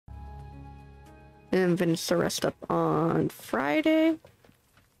and then finish the rest up on Friday.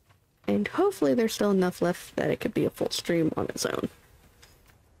 And hopefully there's still enough left that it could be a full stream on its own.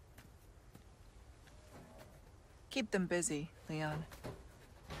 Keep them busy, Leon.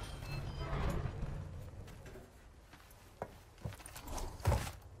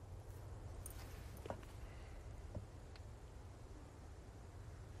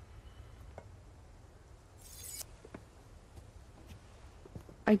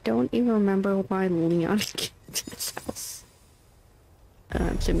 I don't even remember why Leon came to this house.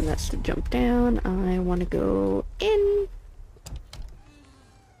 I'm assuming that's to jump down. I want to go in.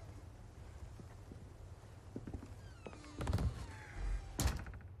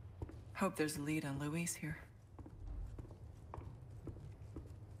 Hope there's a lead on Louise here.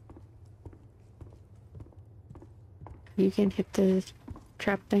 You can hit the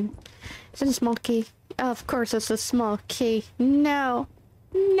trap thing. Is it a small key? Oh, of course it's a small key. No.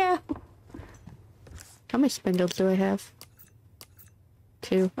 No. How many spindles do I have?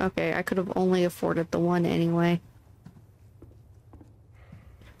 2. Okay, I could have only afforded the 1 anyway.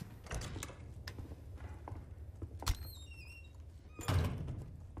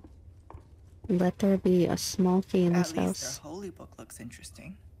 Let there be a small key in this house. At least their holy book looks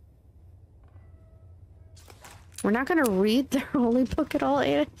interesting. We're not gonna read their holy book at all,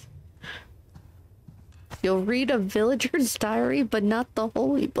 Aiden. You'll read a villager's diary, but not the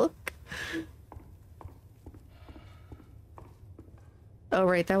holy book. Oh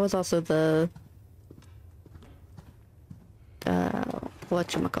right, that was also the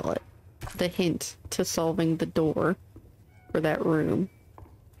whatchamacallit, the hint to solving the door for that room.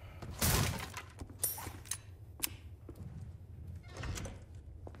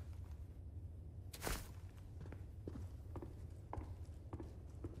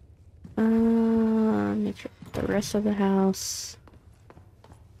 Make sure the rest of the house.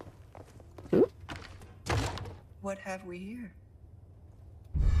 Ooh. What have we here?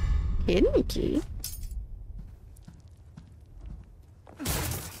 Hidden key.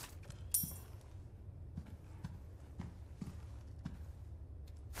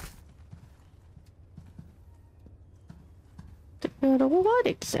 To go to what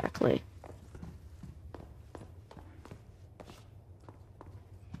exactly?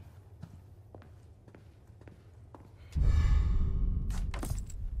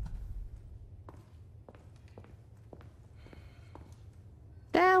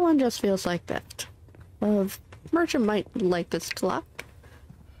 That one just feels like theft. Merchant might like this clock.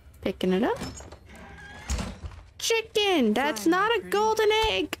 Picking it up. Chicken! That's not a golden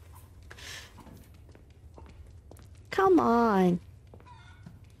egg! Come on.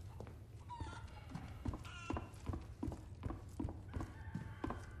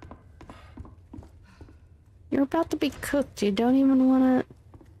 You're about to be cooked. You don't even want to...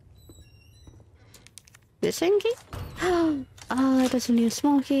 This thing key? Oh, it doesn't need a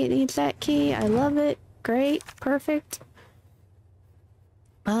small key. It needs that key. I love it. Great. Perfect.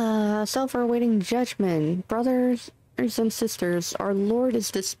 Self-awaiting judgment. Brothers and sisters, our Lord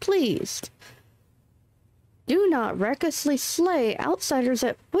is displeased. Do not recklessly slay outsiders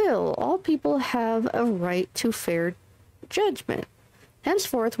at will. All people have a right to fair judgment.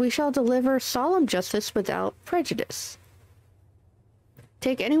 Henceforth, we shall deliver solemn justice without prejudice.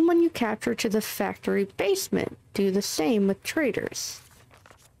 Take anyone you capture to the factory basement. Do the same with traitors.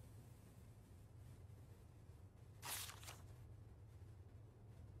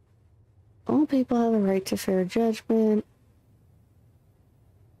 All people have a right to fair judgment.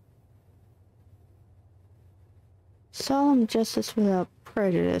 Solemn justice without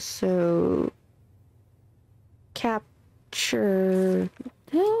prejudice, so... Capture...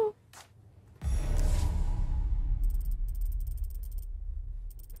 No?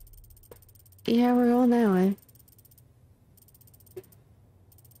 Yeah, we're going that way.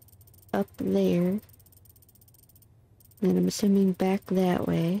 Up there. And then I'm assuming back that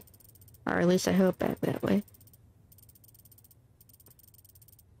way. Or at least I hope back that way.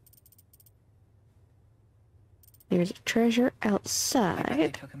 There's a treasure outside. I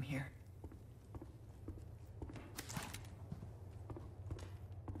took him here.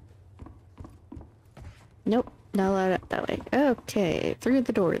 Nope, not allowed up that way. Okay, through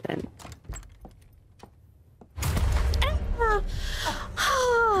the door then. Ah!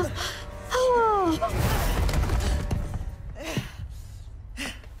 Oh! Oh!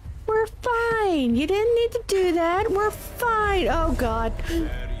 We're fine. You didn't need to do that. We're fine. Oh god.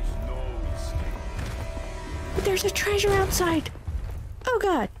 But there's a treasure outside. Oh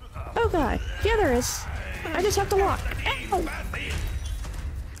god. Oh god. Yeah, there is. I just have to walk. Ow.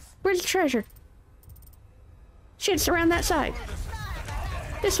 Where's the treasure? Shit, it's around that side.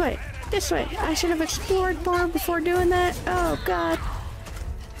 This way. This way. I should have explored more before doing that. Oh, God.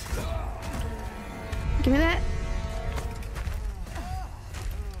 Give me that.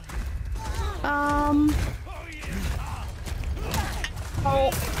 Oh.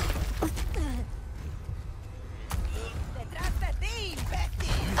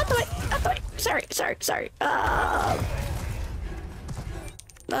 Out the way! Out the way! Sorry.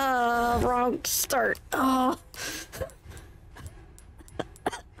 Wrong start. Oh.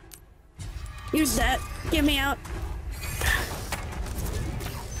 Use that. Get me out.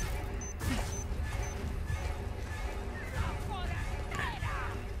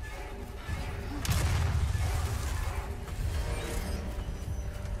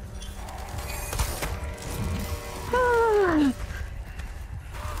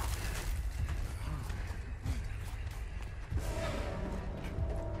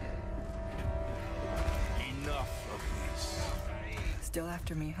 Still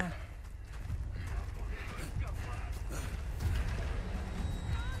after me, huh?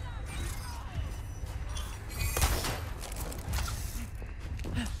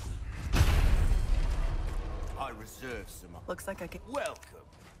 I reserve some. Looks like I can. Welcome.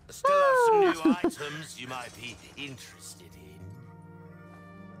 I still have some new items you might be interested in.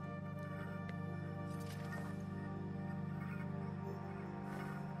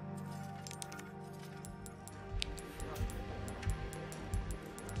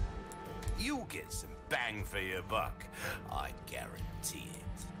 You'll get some bang for your buck. I guarantee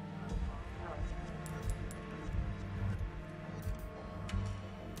it.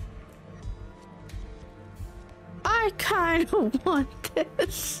 I kind of want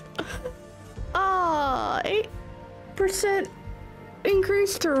this. 8%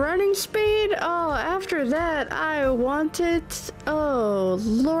 increase to running speed. Oh, after that, I want it. Oh,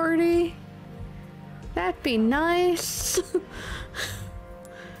 lordy. That'd be nice.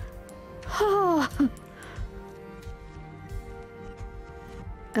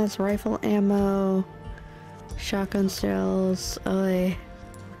 That's rifle ammo, shotgun shells. I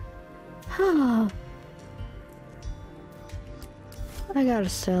gotta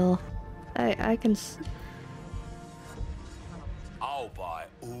sell. I can. I'll buy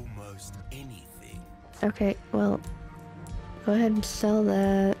almost anything. Okay, well, go ahead and sell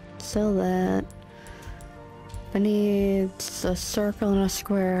that. Sell that. I need a circle and a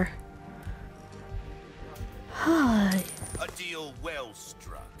square. A deal well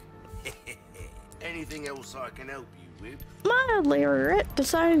struck. Anything else I can help you with? Mildly regret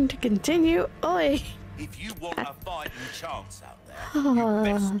deciding to continue. Oi. If you want a fighting chance out there, you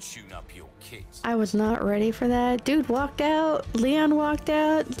best tune up your kit. I was not ready for that. Dude walked out. Leon walked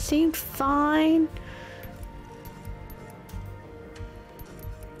out. It seemed fine.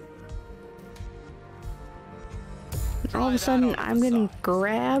 All of a sudden, I'm getting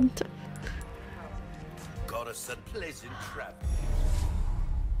grabbed. Got us a pleasant travel.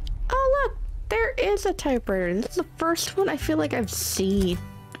 Oh look, there is a typewriter. This is the first one I feel like I've seen.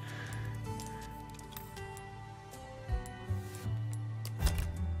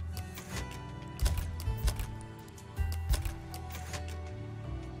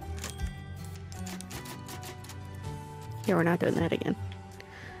 Yeah, we're not doing that again.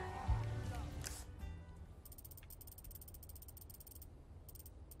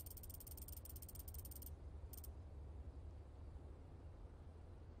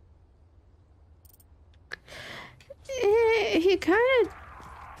 He kind of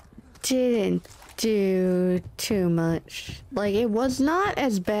didn't do too much. Like, it was not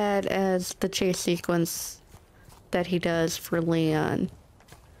as bad as the chase sequence that he does for Leon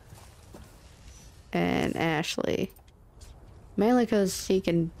and Ashley. Mainly because he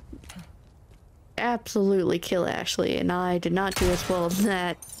can absolutely kill Ashley, and I did not do as well as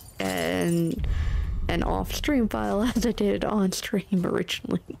that and an off-stream file as I did on stream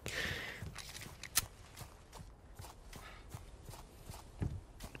originally.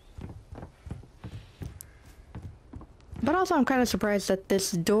 But also I'm kind of surprised that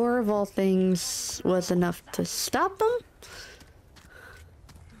this door of all things was enough to stop them.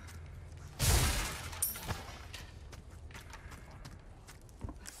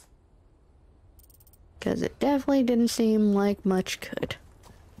 Because it definitely didn't seem like much could.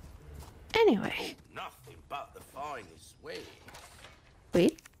 Anyway. Nothing but the finest way.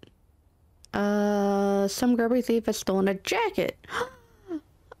 Wait. Some grubby thief has stolen a jacket.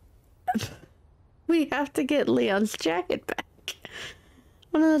 We have to get Leon's jacket back.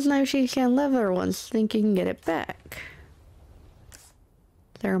 One of those knife sheath can leather ones. Think you can get it back.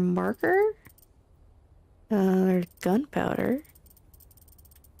 Is there a marker? There's gunpowder.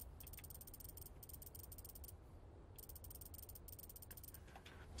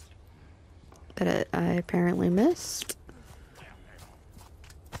 that I apparently missed.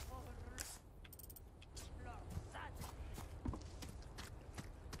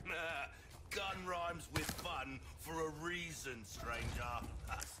 Gun rhymes with fun for a reason, stranger.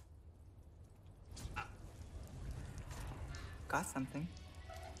 Got something.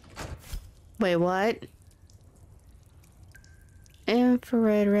 Wait, what?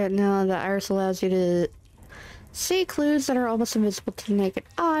 Infrared retina. The iris allows you to see clues that are almost invisible to the naked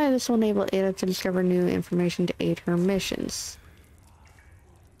eye. This will enable Ada to discover new information to aid her missions.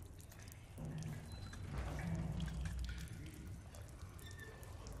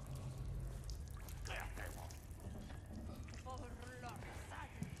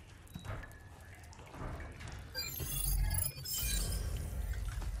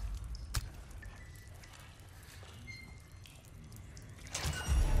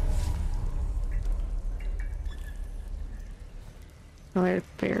 Another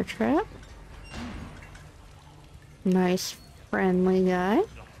bear trap. Nice, friendly guy.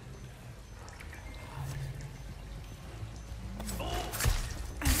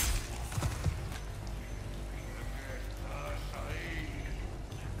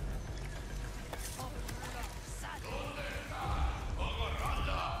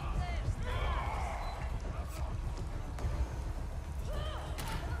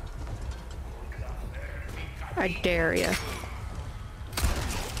 I dare ya.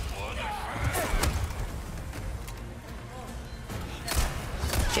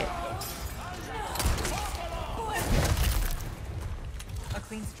 Shit. A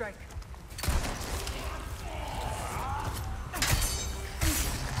clean strike.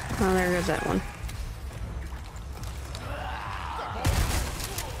 Oh, there goes that one.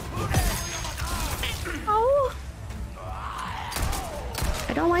 Oh!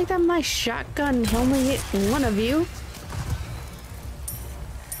 I don't like that my shotgun only hit one of you.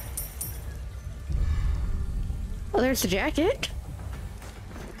 Oh, there's the jacket.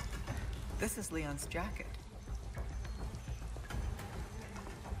 This is Leon's jacket.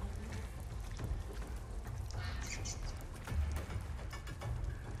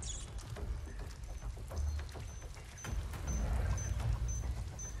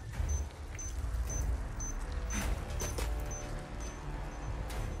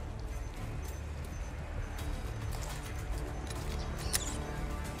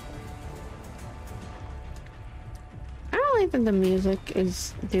 I don't like that the music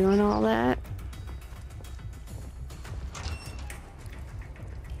is doing all that.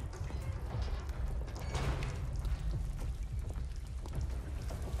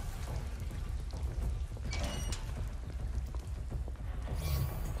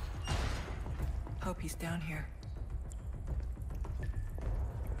 Hope he's down here.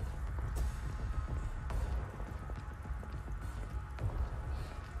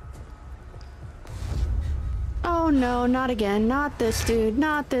 Oh no, not again. Not this dude.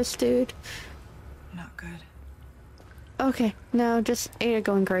 Not this dude. Not good. Okay, no, just Ada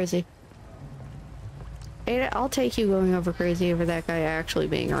going crazy. Ada, I'll take you going over crazy over that guy actually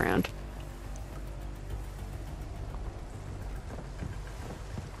being around.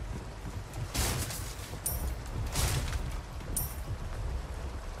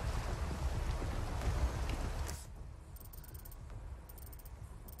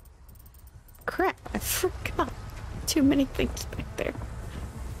 Crap, I forgot. Too many things back there.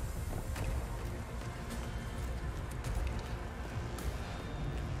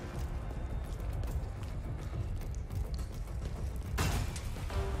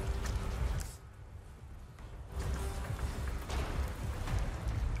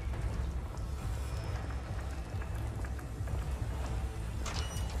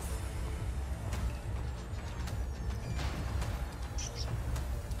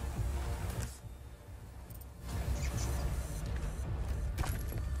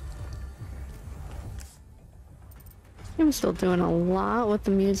 I'm still doing a lot with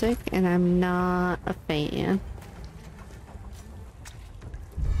the music, and I'm not a fan.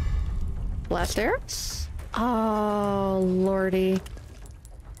 Blast arrows? Oh, lordy.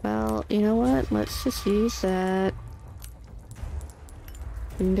 Well, you know what? Let's just use that.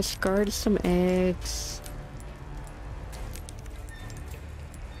 And discard some eggs.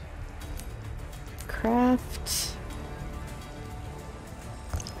 Craft.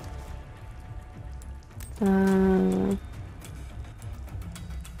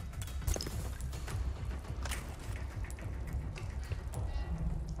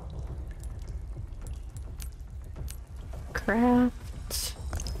 Craft.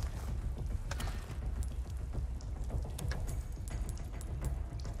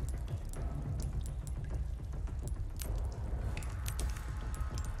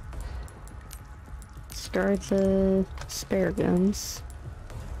 discard the spare guns.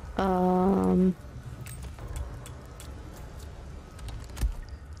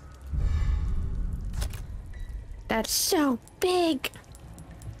 That's so big!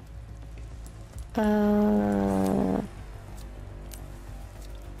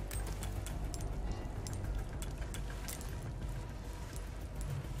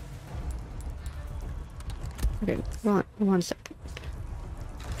 Okay, one second.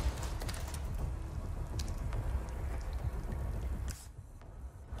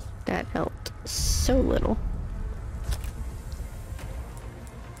 That helped so little.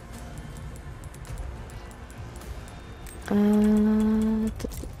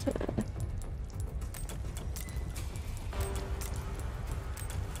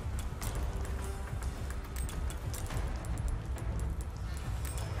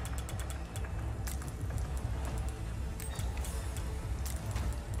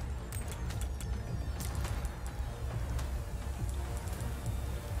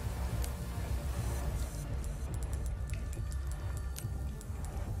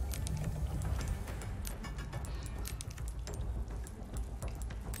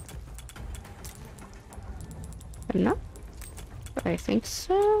 No, I think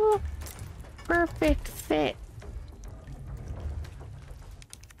so. Perfect fit.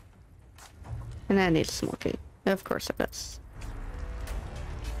 And that needs smoking. Of course it does.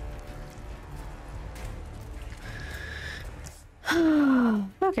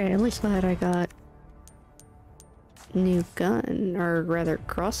 Okay, at least glad I got new gun, or rather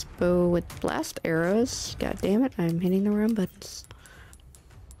crossbow with blast arrows. God damn it, I'm hitting the wrong buttons.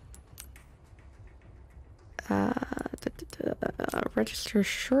 Register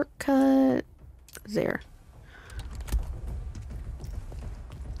shortcut there.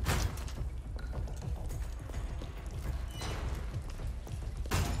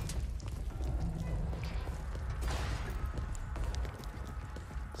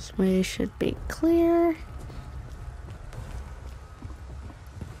 This way should be clear.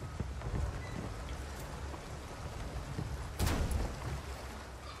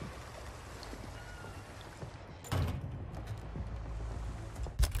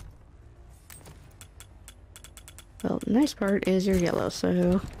 Well, the nice part is you're yellow,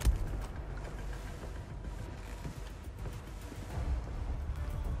 so...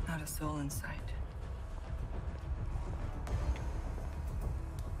 Not a soul in sight.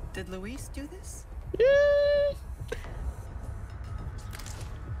 Did Luis do this?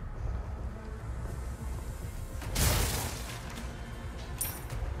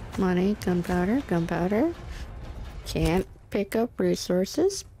 Money, gunpowder, gunpowder. Can't pick up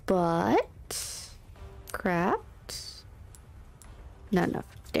resources, but... Crap. Not enough.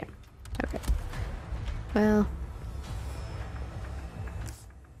 Damn. Okay. Well.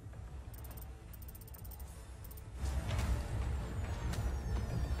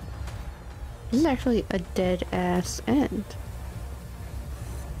 This is actually a dead-ass end.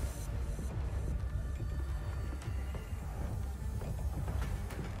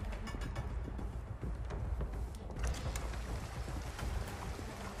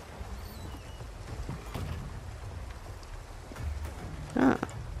 Ah.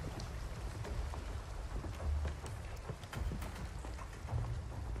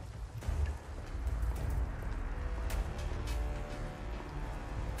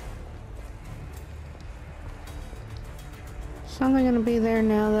 Something gonna be there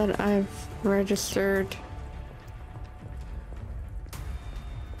now that I've registered.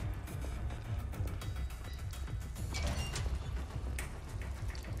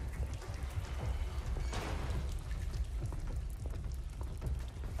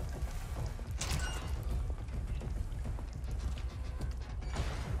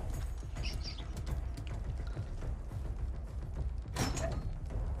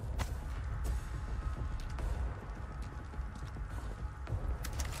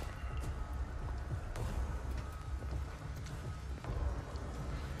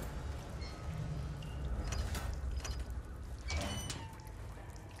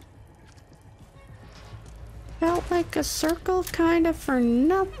 Felt like a circle kind of for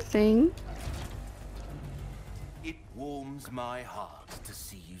nothing. It warms my heart to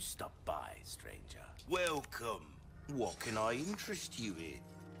see you stop by, stranger. Welcome. What can I interest you in?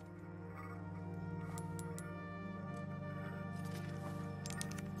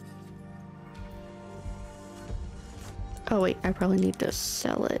 Oh wait, I probably need to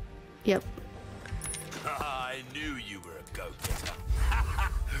sell it. Yep. I knew you were a go-getter.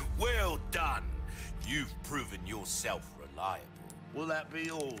 Well done. You've proven yourself reliable. Will that be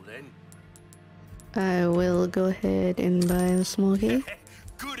all then? I will go ahead and buy the small key.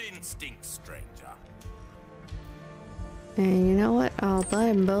 Good instinct, stranger. And you know what? I'll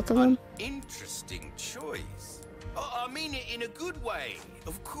buy both of them. Interesting choice. I mean it in a good way,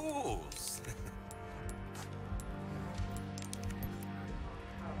 of course.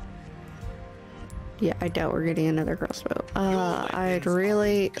 Yeah, I doubt we're getting another crossbow. I'd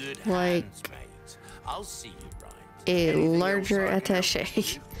really like I'll see you right. a Anything larger else I can help attaché. you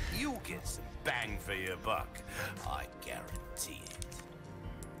with? You'll get some bang for your buck. I guarantee it.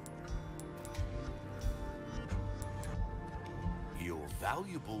 Your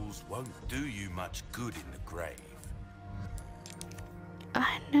valuables won't do you much good in the grave.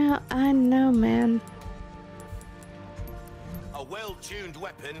 I know, man. A well-tuned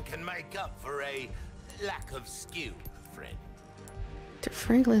weapon can make up for a lack of skill, friend.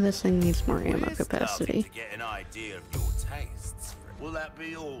 Frankly, this thing needs more ammo We're starting capacity. to get an idea of your tastes. Will that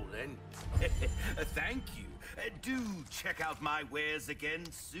be all then? Thank you. Do check out my wares again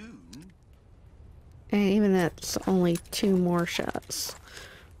soon. And even that's only 2 more shots.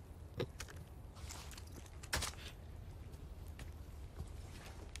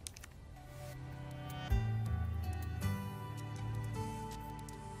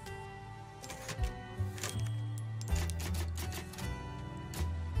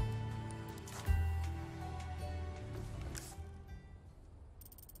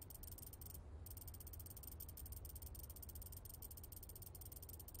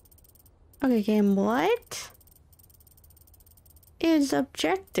 Okay, game, what is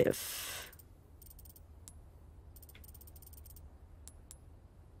objective?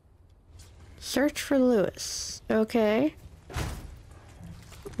 Search for Lewis. Okay.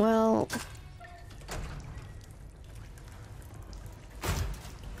 Well...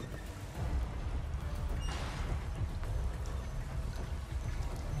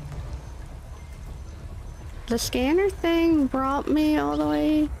 the scanner thing brought me all the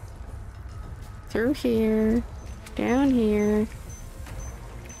way through here, down here.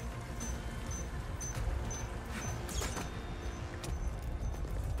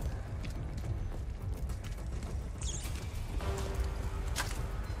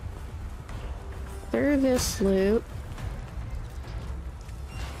 Through this loop.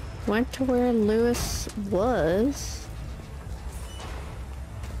 Went to where Lewis was.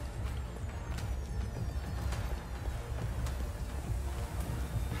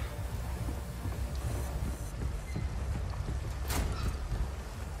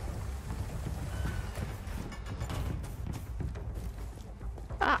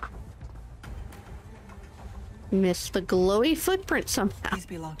 Missed the glowy footprint somehow. These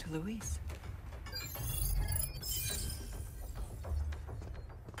belong to Louise.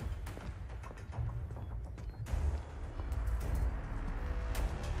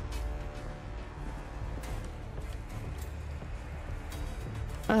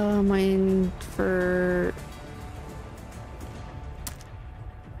 Mine for...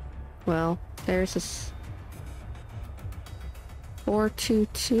 Well, there's this...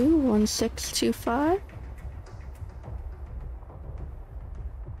 422-1625.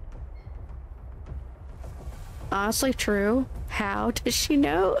 Honestly true. How does she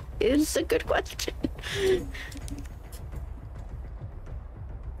know is a good question.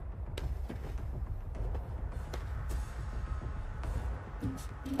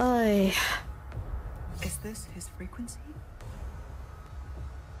 Is this his frequency?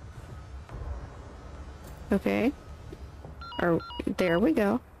 Okay. Or there we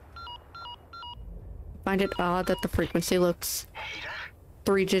go. Find it odd that the frequency looks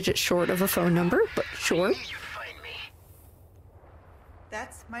 3 digits short of a phone number, but sure.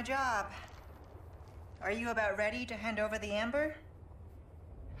 That's my job. Are you about ready to hand over the amber?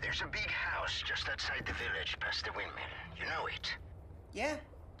 There's a big house just outside the village past the windmill. You know it. Yeah,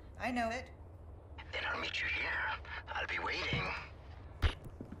 I know it. Then I'll meet you here. I'll be waiting.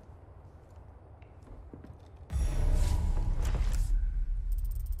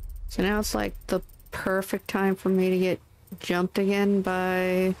 So now it's like the perfect time for me to get jumped again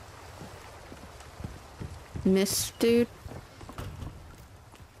by Miss Dude.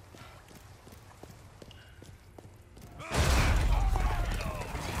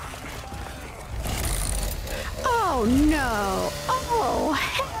 Oh no! Oh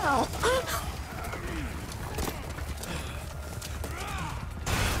hell!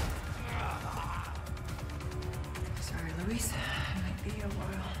 Sorry, Louise. It might be a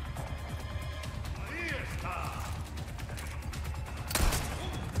while.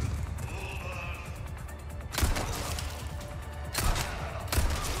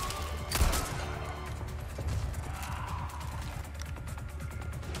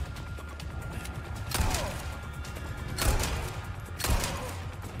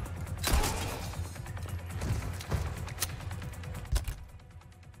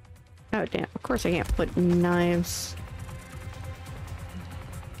 Oh damn, of course I can't put knives.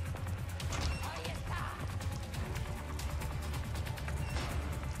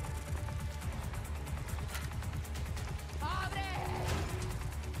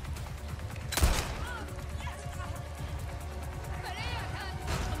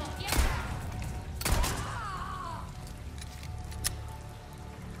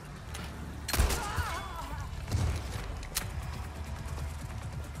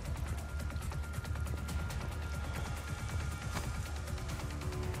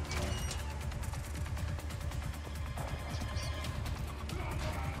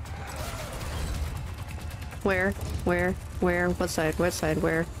 Where? What side? What side?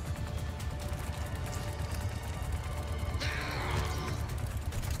 Where?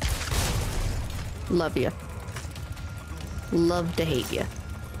 Love you. Love to hate you.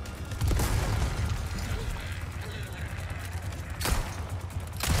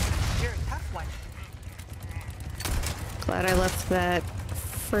 You're a tough one. Glad I left that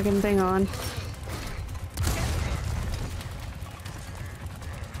friggin' thing on.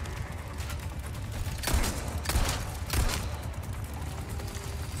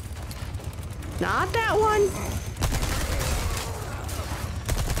 Not that one!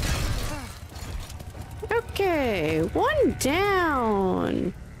 Okay, one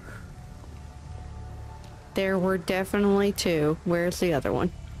down! There were definitely two. Where's the other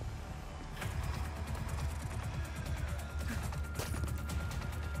one?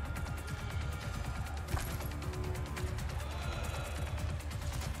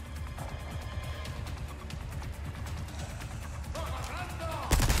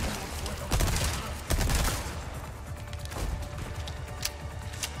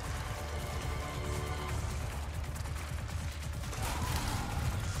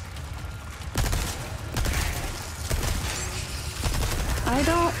 I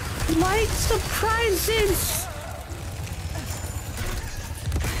don't like surprises!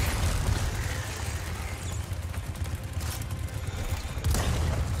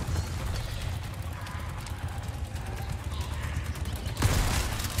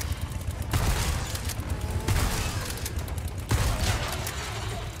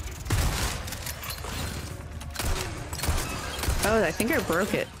 Oh, I think I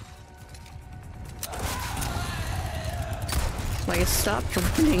broke it. Like it stopped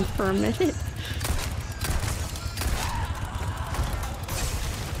running for a minute.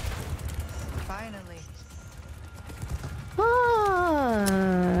 Finally.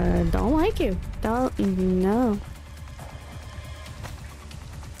 Don't like you. Don't, no.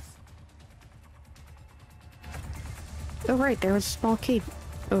 Oh right, there was a small key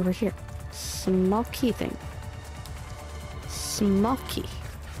over here. Small key thing. Small key.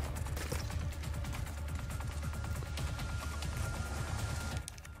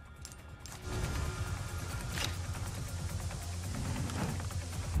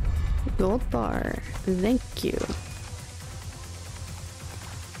 Gold bar. Thank you.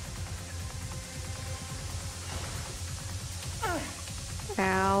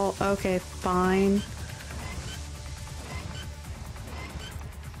 Ow. Okay, fine.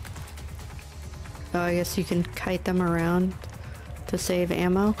 Oh, I guess you can kite them around to save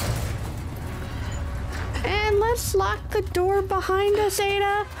ammo. And let's lock the door behind us,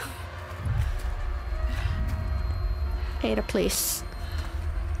 Ada. Ada, please.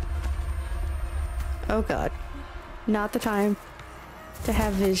 Oh god. Not the time to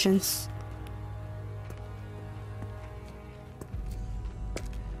have visions.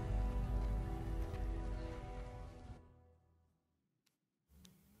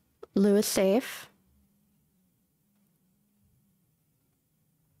 Lewis safe.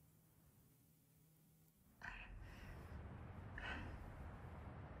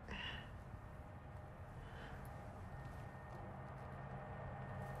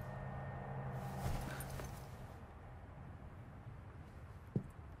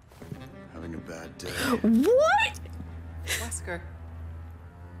 Having a bad day. What? Wesker,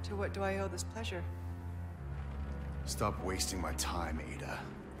 to what do I owe this pleasure? Stop wasting my time, Ada.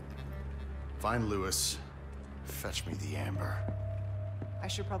 Find Lewis. Fetch me the amber. I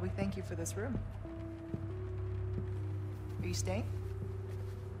should probably thank you for this room. Are you staying?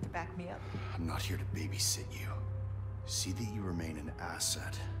 To back me up? I'm not here to babysit you. See that you remain an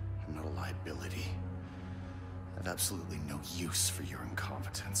asset and not a liability. I have absolutely no use for your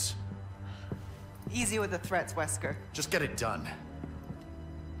incompetence. Easy with the threats, Wesker. Just get it done.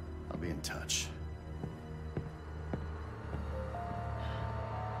 I'll be in touch.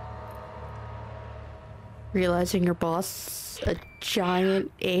 Realizing your boss is a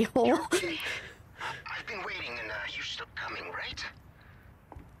giant a-hole. You're okay. I've been waiting and you're still coming, right?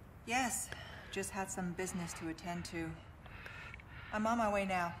 Yes, just had some business to attend to. I'm on my way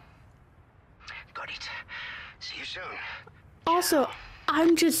now. Got it. See you soon. Also,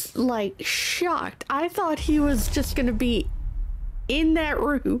 I'm just like shocked. I thought he was just gonna be in that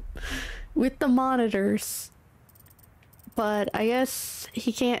room with the monitors. But I guess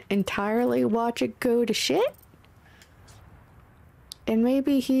he can't entirely watch it go to shit. And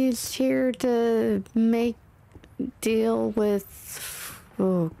maybe he's here to deal with...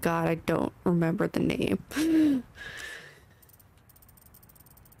 Oh god, I don't remember the name.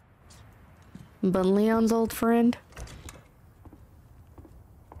 But Leon's old friend.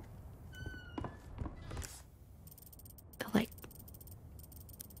 Like...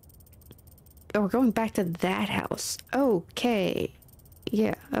 Oh, we're going back to that house. Okay.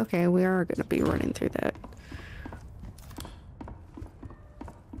 Yeah, okay, we are gonna be running through that.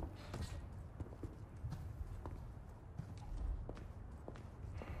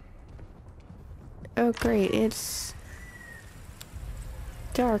 Oh great, it's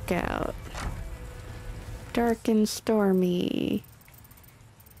dark out. Dark and stormy.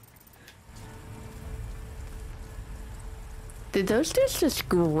 Did those dudes just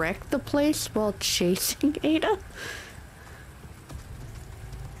wreck the place while chasing Ada?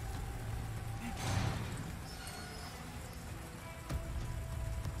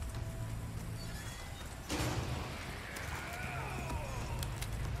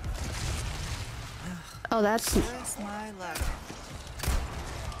 Oh, that's... Just my luck.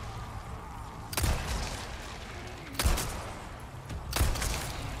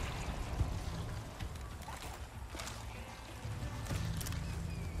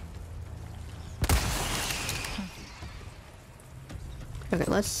 Okay,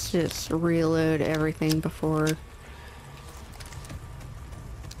 let's just reload everything before...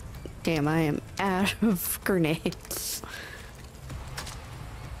 Damn, I am out of grenades.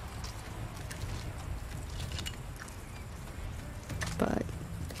 But...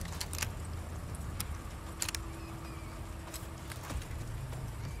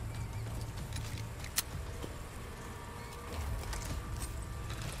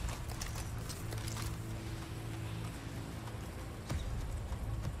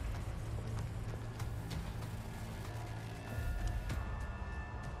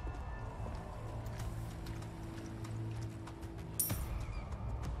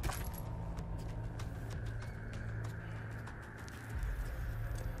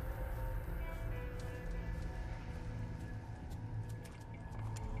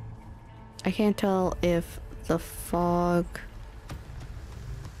 I can't tell if the fog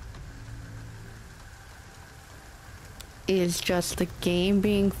is just the game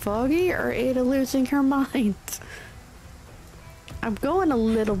being foggy or Ada losing her mind. I'm going a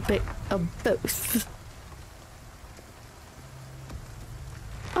little bit of both.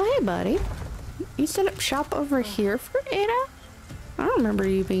 Oh, hey, buddy. You set up shop over here for Ada? I don't remember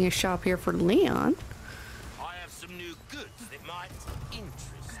you being a shop here for Leon. I have some new goods that might interest you.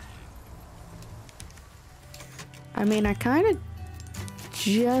 I mean, I kind of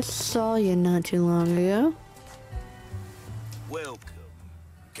just saw you not too long ago. Welcome.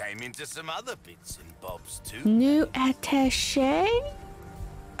 Came into some other bits and bobs too. New attaché?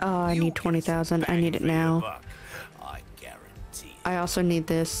 Oh, I need 20,000. I need it now. I guarantee. I also need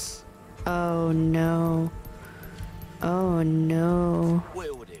this. Oh no. Oh no.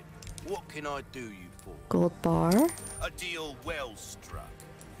 Well then, what can I do you for? Gold bar? A deal well struck.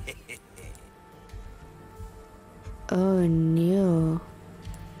 Oh no.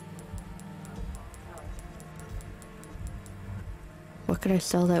 What could I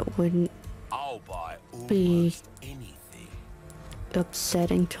sell that wouldn't I'll buy be almost anything.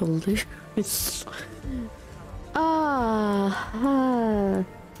 upsetting to lose? Ah.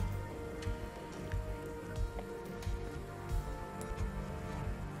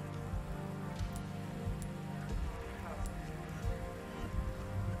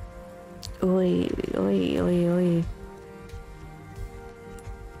 Oi, oi, oi, oi.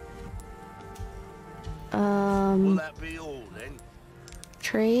 Will that be all then?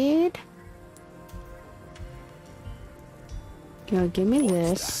 Trade? No, give me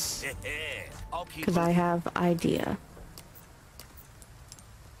this, I'll keep because I have idea.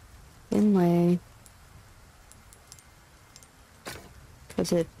 Inlay.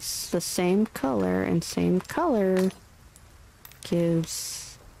 Because it's the same color, and same color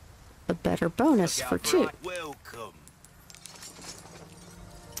gives a better bonus for 2. Welcome.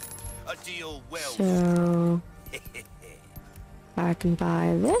 A deal well. So I can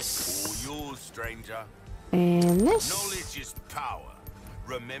buy this All yours, stranger. and this. Knowledge is power.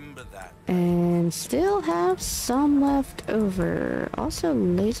 Remember that. And still have some left over. Also,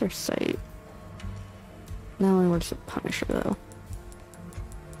 laser sight. That only works with Punisher, though.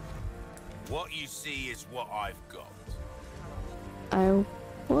 What you see is what I've got.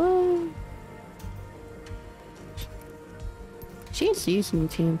 Well... She's using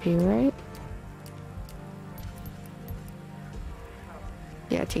TMP, right?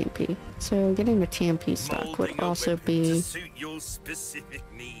 Yeah, TMP. So getting the TMP stock would also be to suit your specific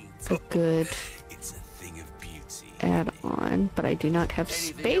needs. a good It's a thing of beauty. add-on, but I do not have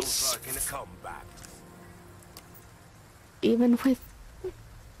Anything else space. I can combat? Even with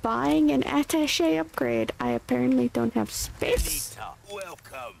buying an attaché upgrade, I apparently don't have space. Anita,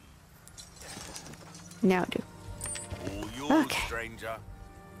 welcome. Now do. All yours, Okay. stranger.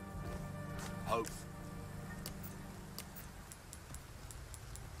 Hope.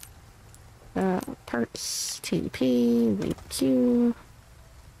 Parts, TMP, thank you.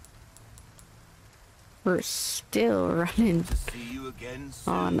 We're still running To see you again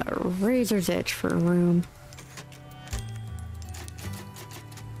soon. on a razor's edge for a room.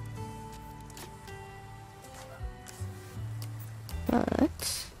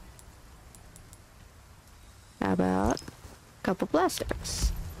 But how about a couple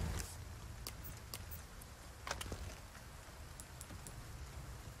blasters?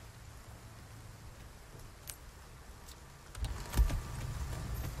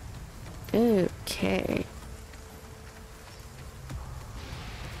 Okay.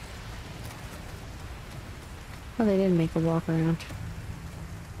 Oh, they didn't make a walk around.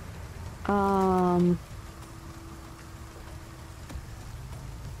 I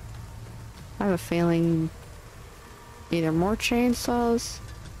have a feeling either more chainsaws.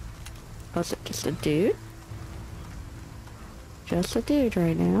 Was it just a dude? Just a dude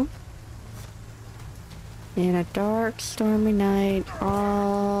right now. In a dark, stormy night,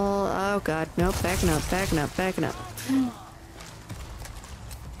 all... Oh god, nope, backing up, backing up, backing up.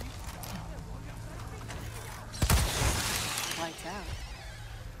 Lights out.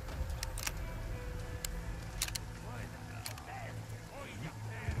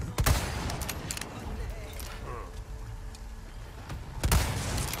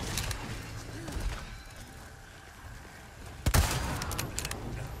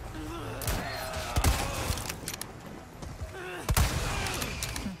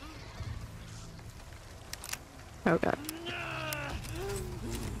 Oh god.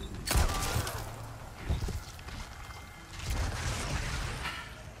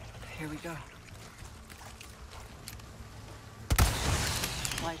 Here we go.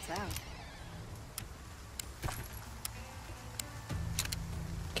 Lights out.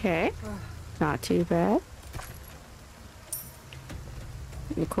 Okay. Not too bad.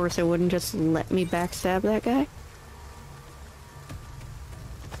 Of course, it wouldn't just let me backstab that guy.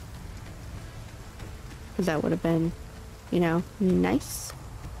 Because that would have been, you know, nice.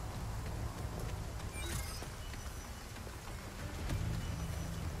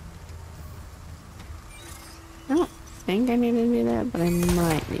 I don't think I need to do that, but I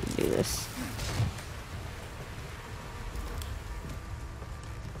might need to do this.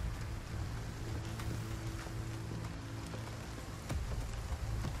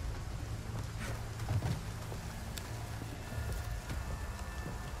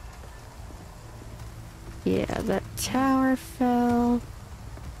 Yeah, that tower fell.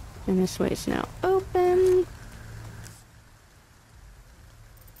 And this way's now open.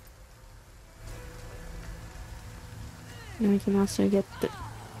 And we can also get the...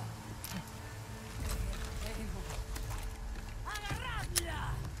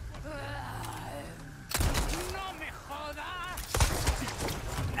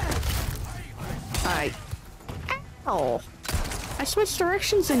 Ow! I switched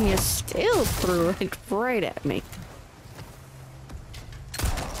directions and you still threw it right at me.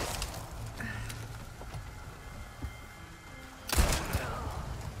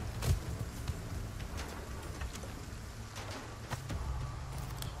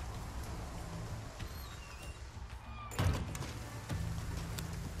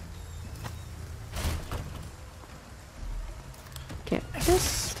 Get this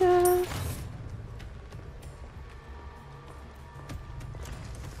stuff.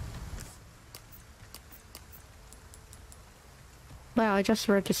 Wow, I just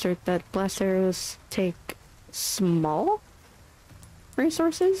registered that blast arrows take small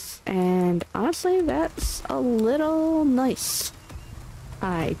resources, and honestly, that's a little nice.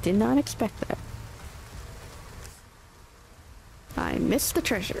 I did not expect that. I missed the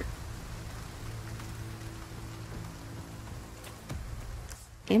treasure.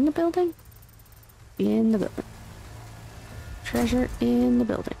 In the building? In the building. treasure in the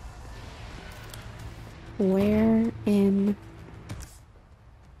building. Where in...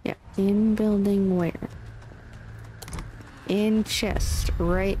 Yeah, in building where? In chest,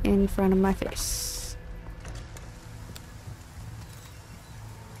 right in front of my face.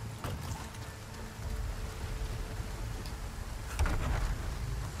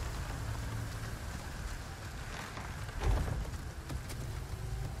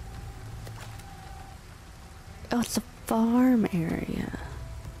 Oh, it's a farm area.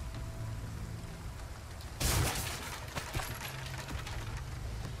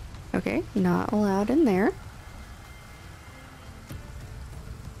 Okay, not allowed in there.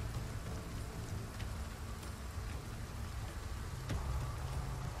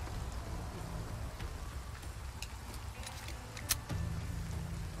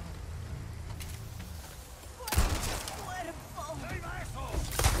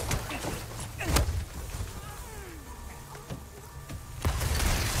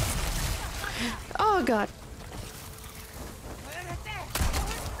 Oh god.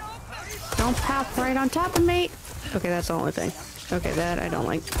 Don't pop right on top of me. Okay, that's the only thing. Okay, that I don't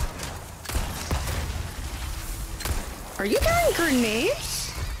like. Are you throwing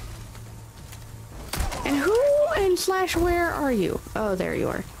grenades? And who and slash where are you? Oh, there you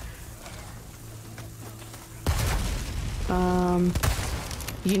are.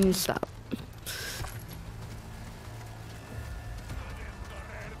 You need to stop.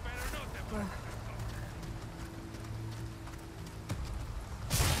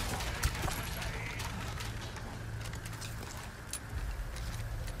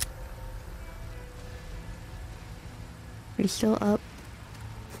 Are you still up?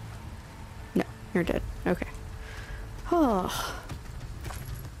 No, you're dead. Okay. Oh.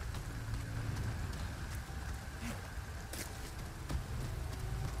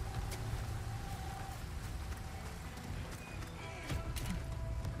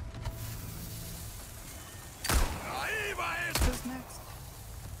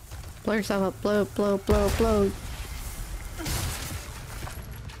 Blow yourself up. Blow, blow, blow, blow.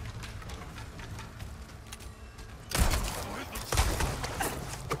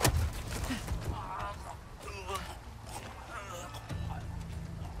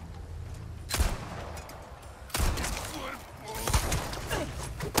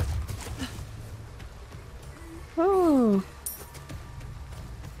 Oh.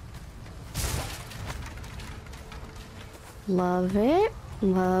 Love it.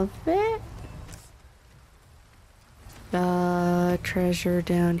 Love it. Treasure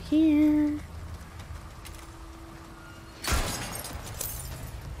down here.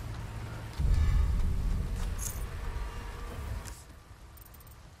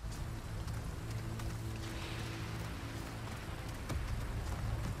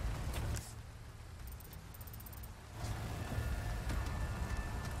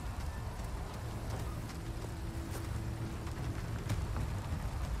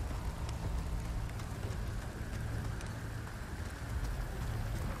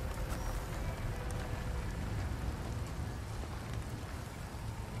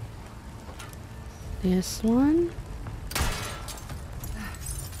 This one.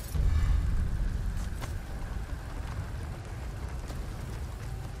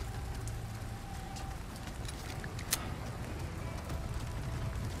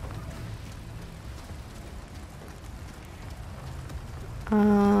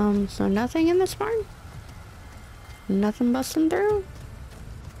 So nothing in this barn? Nothing busting through?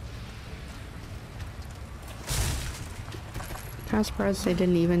 I'm surprised they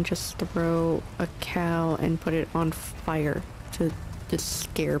didn't even just throw a cow and put it on fire to just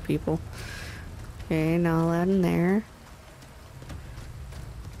scare people. Okay, not allowed in there.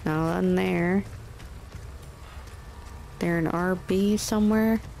 Not allowed in there. There an RB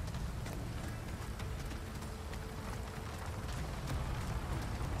somewhere?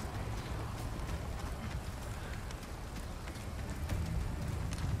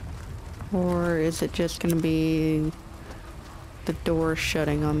 Or is it just gonna be the door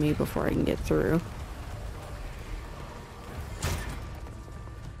shutting on me before I can get through?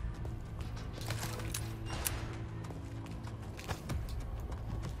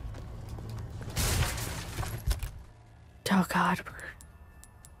 Oh god.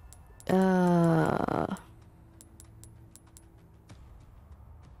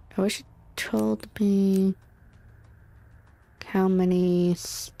 I wish it told me how many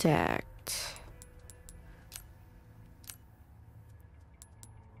stacked.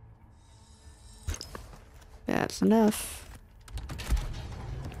 That's enough.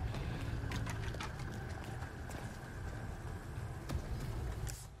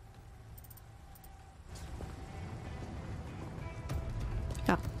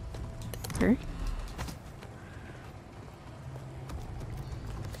 Okay.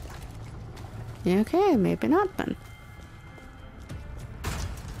 Okay, maybe not then.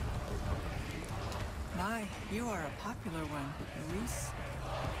 My, you are a popular one, Luis.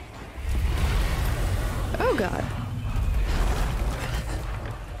 Oh god.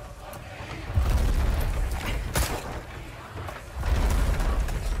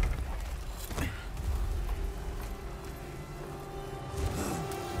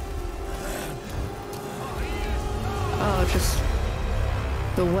 Oh, just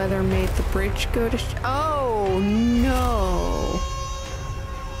the weather made the bridge go to oh no.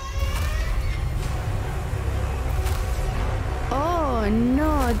 Oh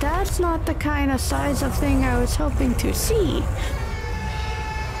no, that's not the kind of size of thing I was hoping to see.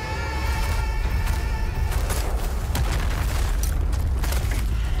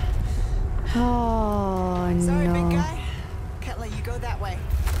 Oh Sorry, no. big guy. Can't let you go that way.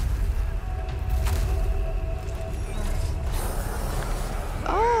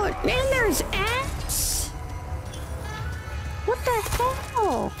 Oh, and there's ants? What the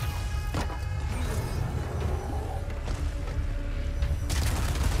hell?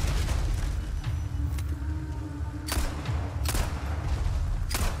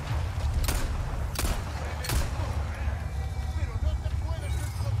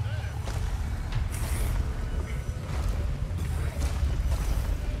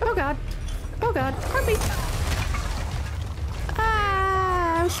 Oh god. Oh god. Harpy.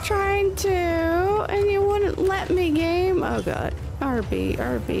 I was trying to, and you wouldn't let me, game. Oh god. RB,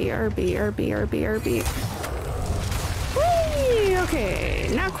 RB, RB, RB, RB, RB. Whee!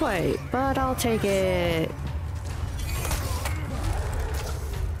 Okay, not quite, but I'll take it.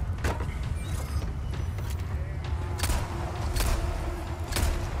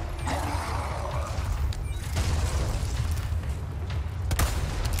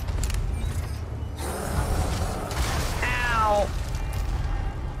 Ow!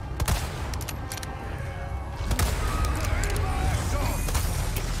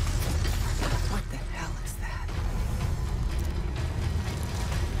 What the hell is that?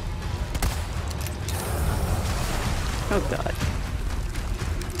 Oh god.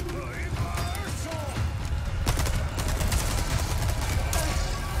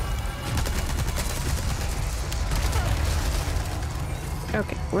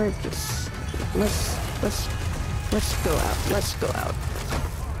 Okay, we're just let's go out. Let's go out.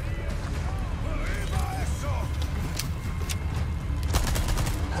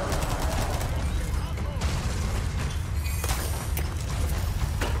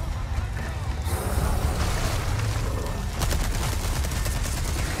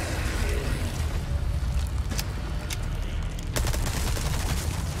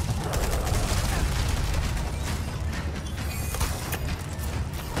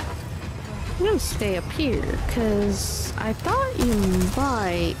 I'm gonna stay up here, cause I thought you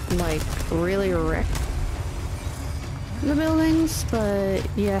might, like, really wreck the buildings, but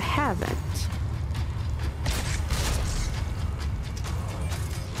you haven't.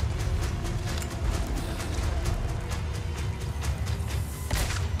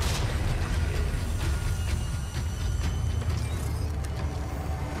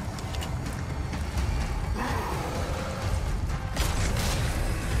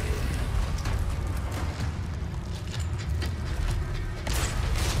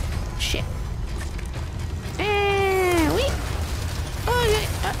 Shit. And we. Oh,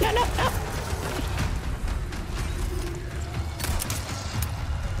 no, no, no.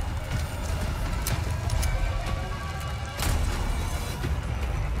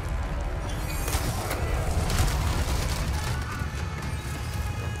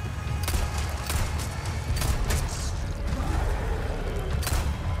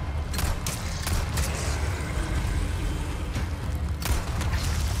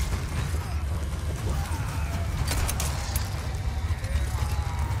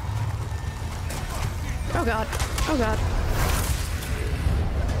 Oh god. Oh god.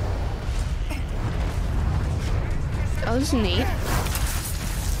 Oh, this is neat.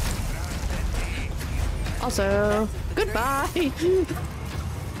 Also, goodbye.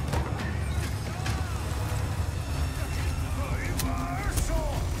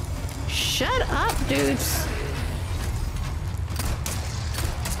 Shut up, dudes.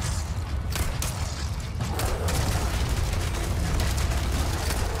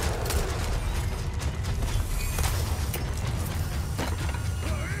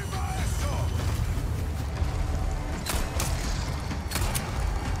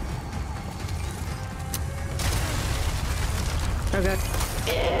 Oh god.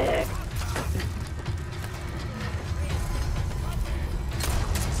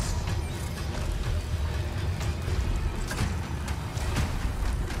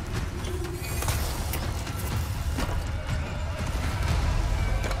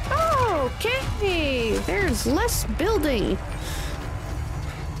 means less building.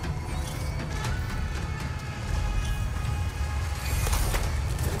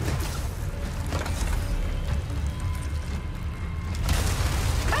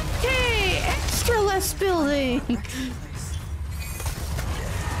 Okay, extra less building.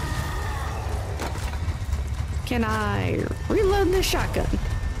 Can I reload the shotgun?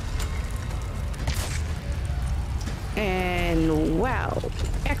 And wow,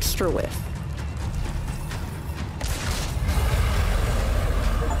 extra whiff.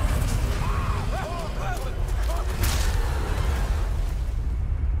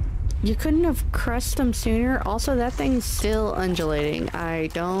 You couldn't have crushed them sooner. Also, that thing's still undulating. I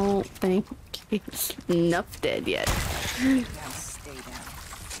don't think it's enough dead yet. Now stay down.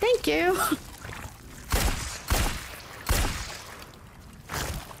 Thank you.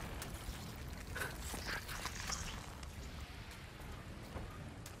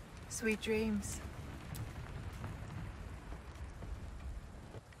 Sweet dreams.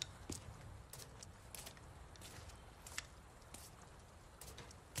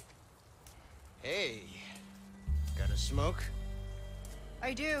 Hey, got a smoke?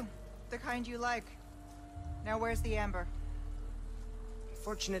 I do. The kind you like. Now where's the amber?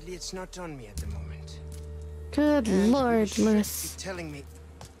 Fortunately, it's not on me at the moment. Good And lord, you should Lewis. be telling me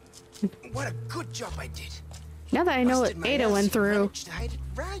what a good job I did. Now that I know what Busted my Ada ass went and through, managed to hide it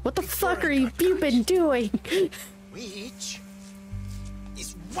right what the before fuck I are you got you been caught. doing? Which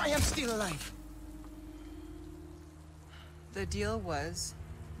is why I'm still alive. The deal was,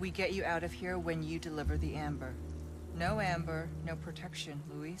 we get you out of here when you deliver the amber. No amber, no protection,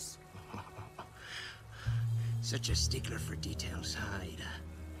 Luis. Such a stickler for details, huh, Ada?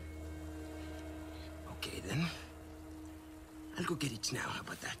 Okay, then. I'll go get it now. How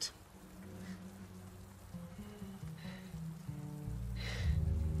about that?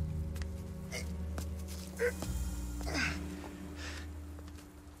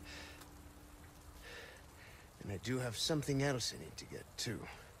 And I do have something else I need to get, too.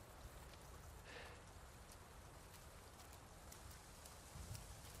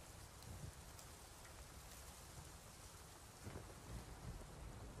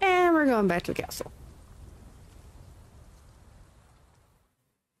 And we're going back to the castle.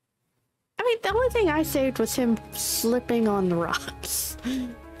 I mean, the only thing I saved was him slipping on the rocks.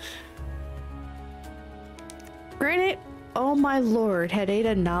 Granted, oh my lord, had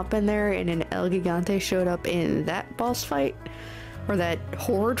Ada not been there and an El Gigante showed up in that boss fight, or that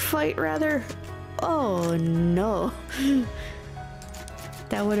horde fight rather, oh no.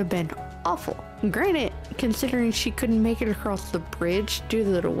 That would have been awful. Granted, considering she couldn't make it across the bridge due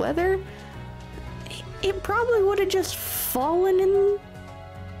to the weather, it probably would have just fallen in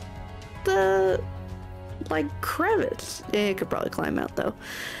the, like, crevice. It could probably climb out though,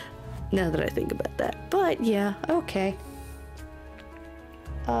 now that I think about that. But yeah, okay.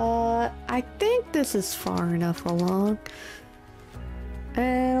 I think this is far enough along.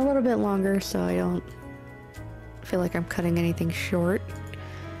 And a little bit longer so I don't feel like I'm cutting anything short.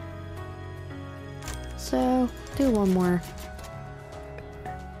 So, do one more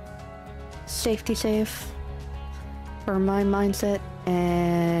safety save for my mindset,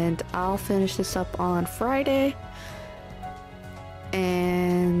 and I'll finish this up on Friday.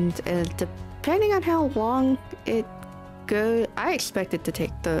 And depending on how long it goes, I expect it to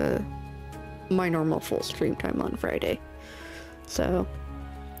take my normal full stream time on Friday. So,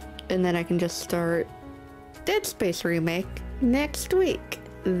 and then I can just start Dead Space Remake next week.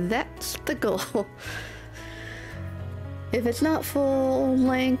 That's the goal. If it's not full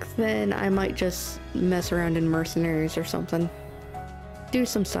length, then I might just mess around in Mercenaries or something. Do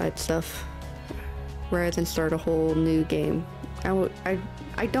some side stuff rather than start a whole new game.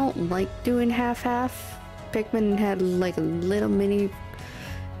 I don't like doing half-half. Pikmin had like a little mini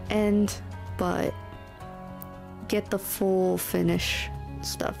end, but get the full finish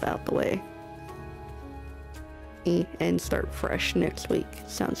stuff out the way and start fresh next week.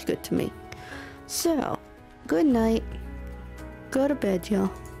 Sounds good to me. So, good night. Go to bed,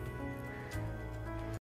 y'all.